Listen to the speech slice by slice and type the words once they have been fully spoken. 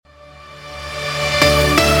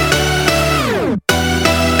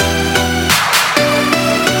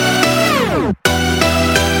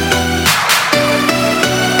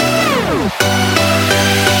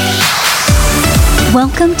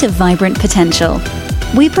Welcome to Vibrant Potential.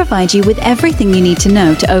 We provide you with everything you need to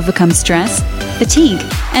know to overcome stress, fatigue,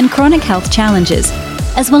 and chronic health challenges,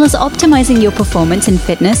 as well as optimizing your performance in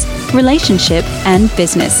fitness, relationship, and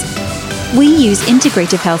business. We use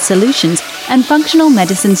integrative health solutions and functional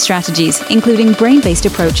medicine strategies, including brain-based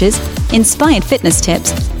approaches, inspired fitness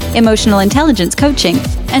tips, emotional intelligence coaching,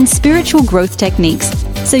 and spiritual growth techniques,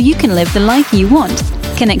 so you can live the life you want,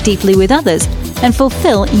 connect deeply with others, and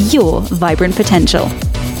fulfill your vibrant potential.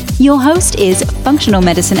 Your host is functional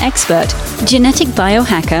medicine expert, genetic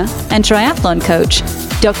biohacker, and triathlon coach,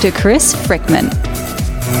 Dr. Chris Frickman.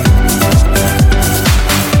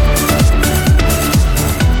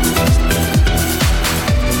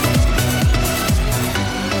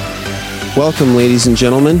 Welcome, ladies and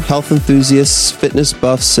gentlemen, health enthusiasts, fitness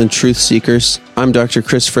buffs, and truth seekers. I'm Dr.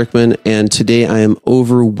 Chris Frickman, and today I am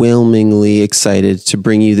overwhelmingly excited to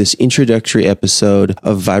bring you this introductory episode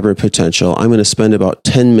of Vibrant Potential. I'm going to spend about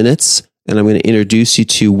 10 minutes, and I'm going to introduce you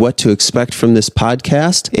to what to expect from this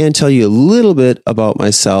podcast and tell you a little bit about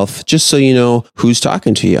myself, just so you know who's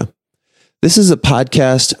talking to you. This is a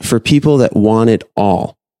podcast for people that want it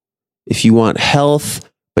all. If you want health,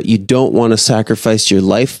 but you don't want to sacrifice your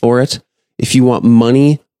life for it, if you want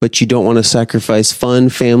money, but you don't want to sacrifice fun,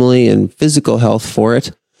 family, and physical health for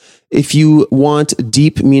it. If you want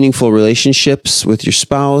deep, meaningful relationships with your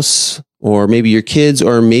spouse, or maybe your kids,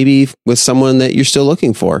 or maybe with someone that you're still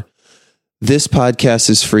looking for, this podcast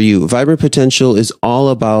is for you. Vibrant Potential is all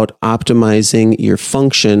about optimizing your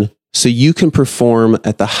function so you can perform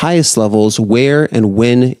at the highest levels where and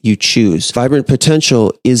when you choose. Vibrant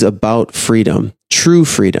Potential is about freedom, true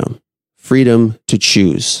freedom, freedom to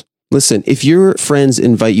choose. Listen, if your friends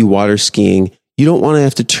invite you water skiing, you don't want to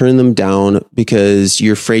have to turn them down because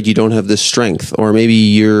you're afraid you don't have the strength, or maybe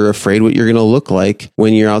you're afraid what you're going to look like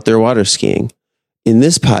when you're out there water skiing. In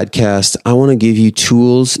this podcast, I want to give you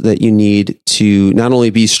tools that you need to not only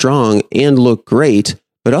be strong and look great,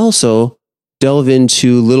 but also delve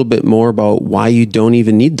into a little bit more about why you don't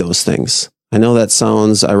even need those things. I know that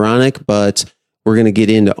sounds ironic, but we're going to get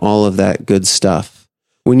into all of that good stuff.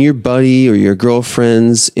 When your buddy or your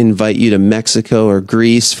girlfriends invite you to Mexico or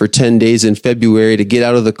Greece for 10 days in February to get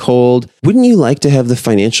out of the cold, wouldn't you like to have the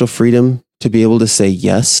financial freedom to be able to say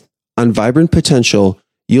yes? On Vibrant Potential,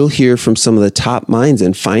 you'll hear from some of the top minds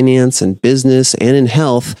in finance and business and in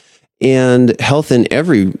health in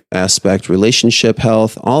every aspect, relationship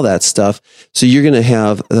health, all that stuff. So you're going to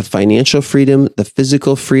have the financial freedom, the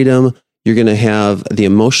physical freedom. You're going to have the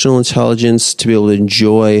emotional intelligence to be able to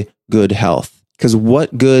enjoy good health. Because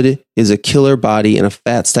what good is a killer body and a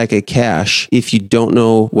fat stack of cash if you don't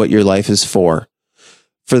know what your life is for?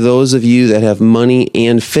 For those of you that have money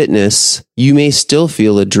and fitness, you may still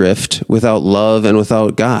feel adrift without love and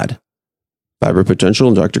without God. Vibrant Potential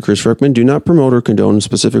and Dr. Chris Frickman do not promote or condone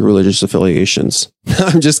specific religious affiliations.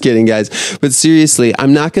 I'm just kidding, guys. But seriously,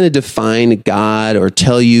 I'm not going to define God or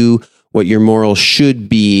tell you what your morals should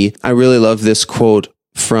be. I really love this quote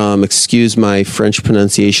from, excuse my French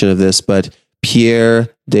pronunciation of this, but Pierre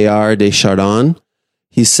Teilhard de Chardin.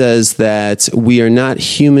 He says that we are not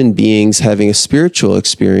human beings having a spiritual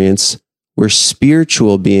experience. We're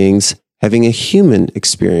spiritual beings having a human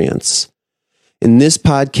experience. In this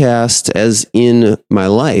podcast, as in my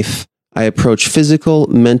life, I approach physical,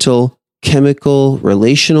 mental, chemical,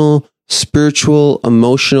 relational, spiritual,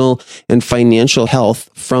 emotional, and financial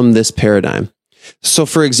health from this paradigm. So,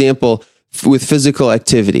 for example, with physical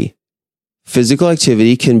activity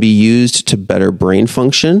can be used to better brain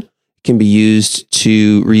function, can be used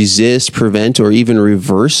to resist, prevent, or even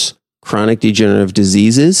reverse chronic degenerative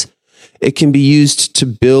diseases. It can be used to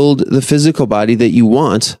build the physical body that you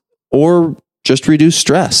want, or just reduce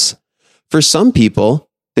stress. For some people,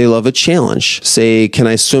 they love a challenge. Say, can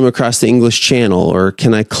I swim across the English Channel, or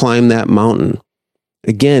can I climb that mountain?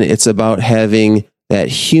 Again, it's about having that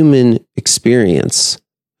human experience.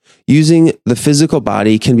 Using the physical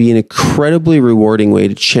body can be an incredibly rewarding way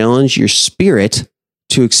to challenge your spirit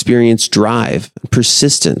to experience drive,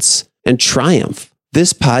 persistence, and triumph.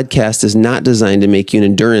 This podcast is not designed to make you an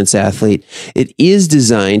endurance athlete. It is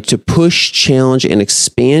designed to push, challenge, and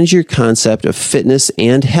expand your concept of fitness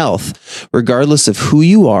and health, regardless of who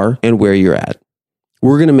you are and where you're at.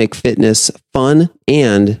 We're going to make fitness fun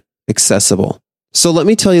and accessible. So let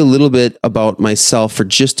me tell you a little bit about myself for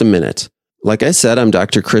just a minute. Like I said, I'm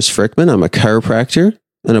Dr. Chris Frickman. I'm a chiropractor,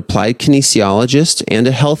 an applied kinesiologist, and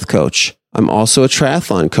a health coach. I'm also a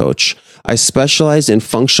triathlon coach. I specialize in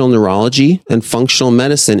functional neurology and functional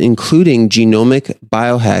medicine, including genomic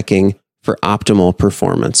biohacking for optimal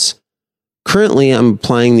performance. Currently, I'm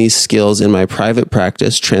applying these skills in my private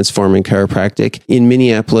practice, Transforming Chiropractic, in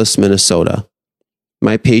Minneapolis, Minnesota.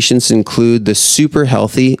 My patients include the super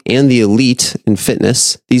healthy and the elite in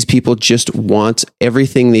fitness. These people just want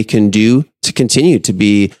everything they can do to continue to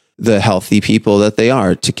be the healthy people that they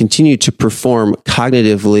are, to continue to perform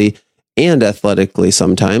cognitively and athletically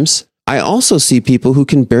sometimes. I also see people who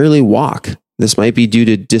can barely walk. This might be due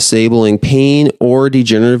to disabling pain or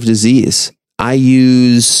degenerative disease. I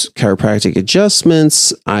use chiropractic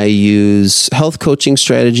adjustments. I use health coaching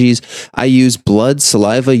strategies. I use blood,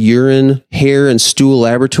 saliva, urine, hair, and stool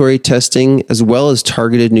laboratory testing, as well as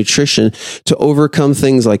targeted nutrition to overcome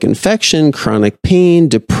things like infection, chronic pain,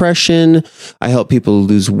 depression. I help people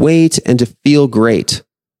lose weight and to feel great.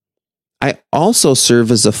 I also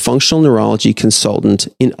serve as a functional neurology consultant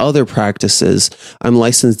in other practices. I'm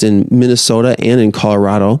licensed in Minnesota and in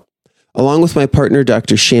Colorado. Along with my partner,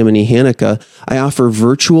 Dr. Shamini Hanaka, I offer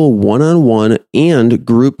virtual one-on-one and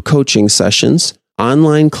group coaching sessions,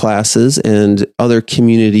 online classes, and other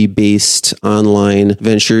community-based online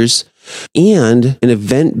ventures, and an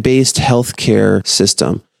event-based healthcare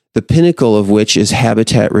system, the pinnacle of which is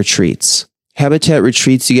Habitat Retreats. Habitat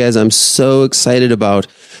Retreats, you guys, I'm so excited about.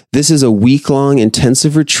 This is a week-long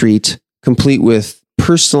intensive retreat complete with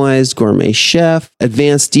personalized gourmet chef,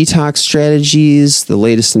 advanced detox strategies, the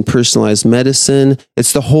latest in personalized medicine.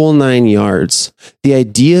 It's the whole 9 yards. The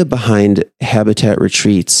idea behind Habitat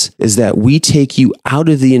Retreats is that we take you out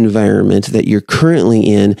of the environment that you're currently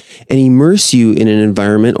in and immerse you in an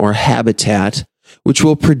environment or habitat which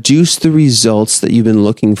will produce the results that you've been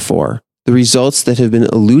looking for, the results that have been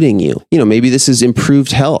eluding you. Maybe this is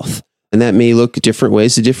improved health. And that may look different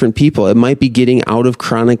ways to different people. It might be getting out of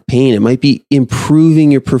chronic pain. It might be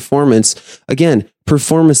improving your performance. Again,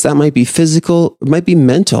 performance, that might be physical, it might be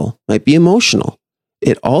mental, it might be emotional.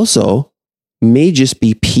 It also may just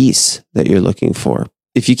be peace that you're looking for.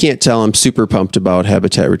 If you can't tell, I'm super pumped about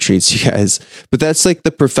Habitat Retreats, you guys. But that's like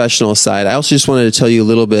the professional side. I also just wanted to tell you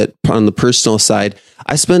a little bit on the personal side.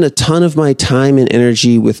 I spend a ton of my time and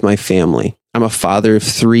energy with my family. I'm a father of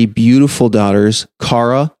 3 beautiful daughters,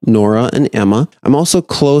 Cara, Nora, and Emma. I'm also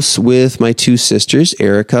close with my 2 sisters,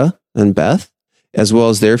 Erica and Beth, as well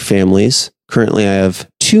as their families. Currently, I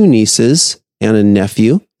have 2 nieces and a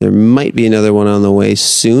nephew. There might be another one on the way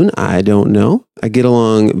soon. I don't know. I get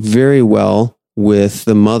along very well with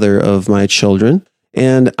the mother of my children,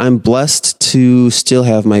 and I'm blessed to still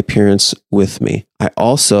have my parents with me. I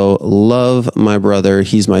also love my brother.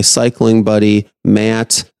 He's my cycling buddy,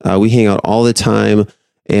 Matt. We hang out all the time,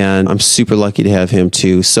 and I'm super lucky to have him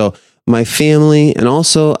too. So my family, and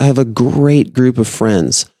also I have a great group of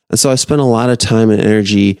friends. And so I spend a lot of time and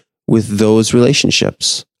energy with those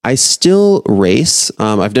relationships. I still race.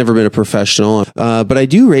 I've never been a professional, but I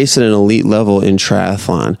do race at an elite level in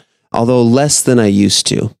triathlon, although less than I used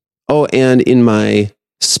to. Oh, and in my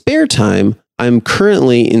spare time, I'm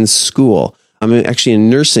currently in school. I'm actually in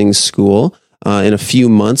nursing school. In a few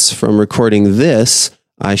months from recording this,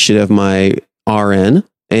 I should have my RN,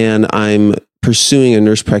 and I'm pursuing a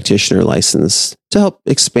nurse practitioner license to help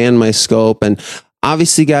expand my scope. And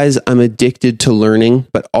obviously, guys, I'm addicted to learning,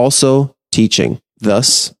 but also teaching.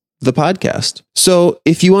 Thus, the podcast. So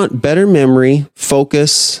if you want better memory,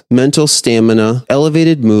 focus, mental stamina,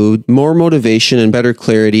 elevated mood, more motivation, and better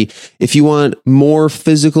clarity, if you want more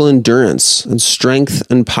physical endurance and strength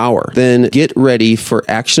and power, then get ready for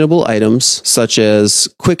actionable items such as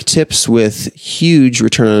quick tips with huge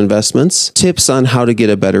return on investments, tips on how to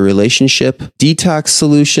get a better relationship, detox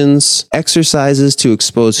solutions, exercises to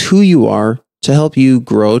expose who you are to help you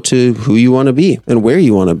grow to who you want to be and where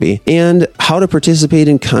you want to be, and how to participate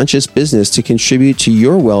in conscious business to contribute to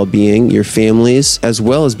your well-being, your families, as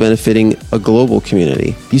well as benefiting a global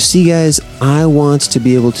community. You see, guys, I want to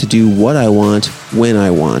be able to do what I want when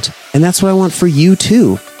I want. And that's what I want for you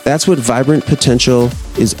too. That's what Vibrant Potential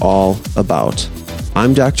is all about.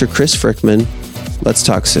 I'm Dr. Chris Frickman. Let's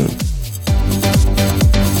talk soon.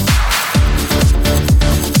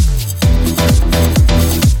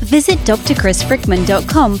 Visit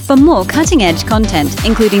drchrisfrickman.com for more cutting-edge content,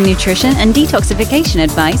 including nutrition and detoxification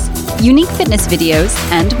advice, unique fitness videos,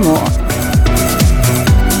 and more.